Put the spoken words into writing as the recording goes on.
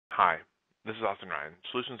Hi, this is Austin Ryan,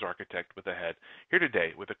 Solutions Architect with AHEAD, here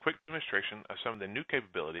today with a quick demonstration of some of the new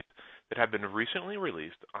capabilities that have been recently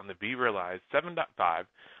released on the vRealize 7.5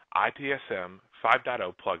 ITSM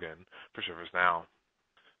 5.0 plugin for ServiceNow.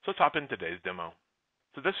 So let's hop in today's demo.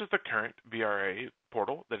 So this is the current vRA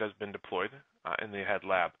portal that has been deployed in the AHEAD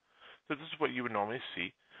lab. So this is what you would normally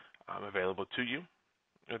see available to you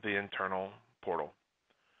with the internal portal.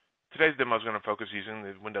 Today's demo is going to focus using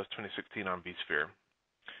the Windows 2016 on vSphere.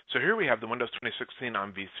 So here we have the Windows 2016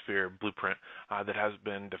 on vSphere blueprint that has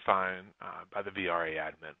been defined by the vRA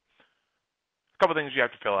admin. A couple things you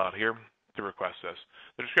have to fill out here to request this.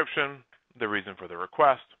 The description, the reason for the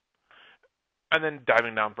request, and then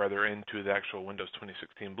diving down further into the actual Windows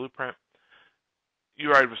 2016 blueprint, you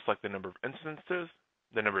already would select the number of instances,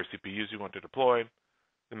 the number of CPUs you want to deploy,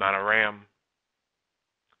 the amount of RAM.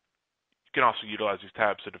 You can also utilize these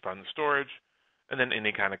tabs to define the storage, and then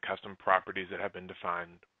any kind of custom properties that have been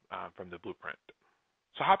defined from the blueprint.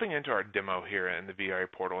 So hopping into our demo here in the vRA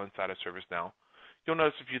portal inside of ServiceNow, you'll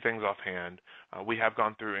notice a few things offhand. We have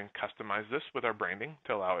gone through and customized this with our branding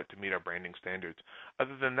to allow it to meet our branding standards.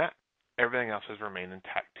 Other than that, everything else has remained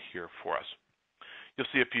intact here for us.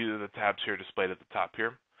 You'll see a few of the tabs here displayed at the top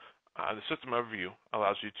here. The system overview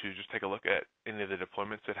allows you to just take a look at any of the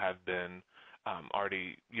deployments that have been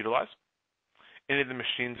already utilized, any of the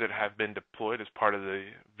machines that have been deployed as part of the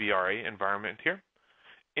vRA environment here,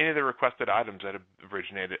 any of the requested items that have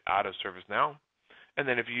originated out of ServiceNow, and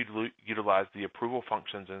then if you utilize the approval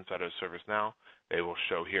functions inside of ServiceNow, they will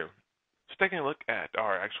show here. So taking a look at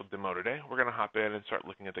our actual demo today, we're going to hop in and start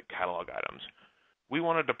looking at the catalog items. We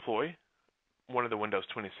want to deploy one of the Windows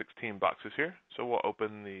 2016 boxes here, so we'll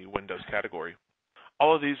open the Windows category.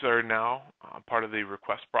 All of these are now part of the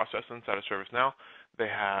request process inside of ServiceNow. They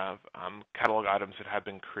have catalog items that have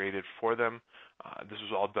been created for them. This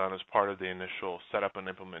was all done as part of the initial setup and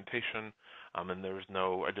implementation, and there was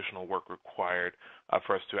no additional work required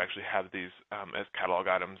for us to actually have these as catalog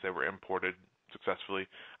items. They were imported successfully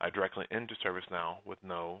directly into ServiceNow with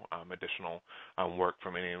no additional work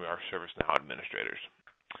from any of our ServiceNow administrators.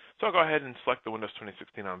 So I'll go ahead and select the Windows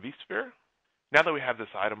 2016 on vSphere. Now that we have this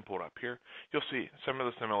item pulled up here, you'll see some of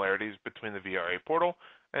the similarities between the vRA portal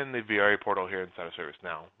and the vRA portal here inside of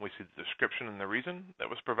ServiceNow. We see the description and the reason that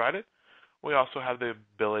was provided. We also have the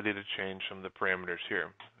ability to change some of the parameters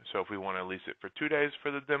here. So if we want to lease it for 2 days for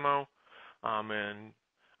the demo,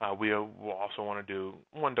 we will also want to do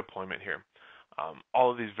one deployment here. All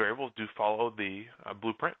of these variables do follow the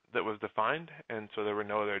blueprint that was defined, and so there were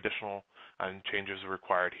no other additional changes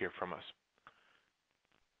required here from us.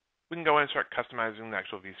 We can go in and start customizing the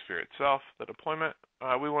actual vSphere itself, the deployment.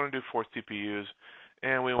 We want to do 4 CPUs,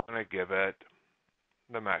 and we want to give it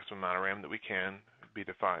the maximum amount of RAM that we can be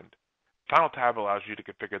defined. Final tab allows you to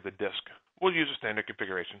configure the disk. We'll use a standard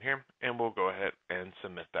configuration here, and we'll go ahead and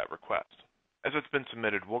submit that request. As it's been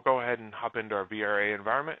submitted, we'll go ahead and hop into our vRA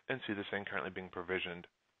environment and see this thing currently being provisioned.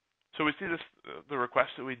 So we see this, the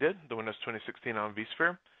request that we did, the Windows 2016 on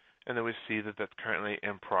vSphere, and then we see that that's currently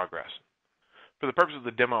in progress. For the purpose of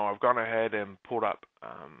the demo, I've gone ahead and pulled up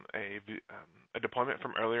a deployment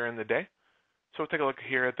from earlier in the day. So we'll take a look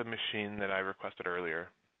here at the machine that I requested earlier.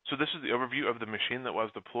 So this is the overview of the machine that was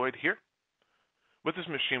deployed here. With this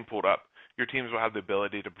machine pulled up, your teams will have the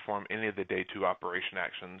ability to perform any of the day 2 operation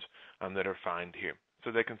actions that are defined here.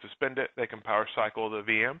 So they can suspend it, they can power cycle the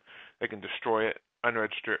VM, they can destroy it,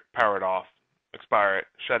 unregister it, power it off, expire it,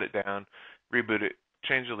 shut it down, reboot it,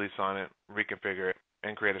 change the lease on it, reconfigure it,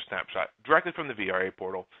 and create a snapshot directly from the vRA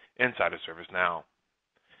portal inside of ServiceNow.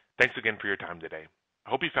 Thanks again for your time today. I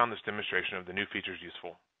hope you found this demonstration of the new features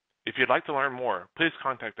useful. If you'd like to learn more, please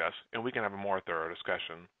contact us and we can have a more thorough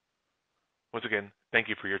discussion. Once again, thank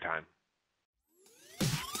you for your time.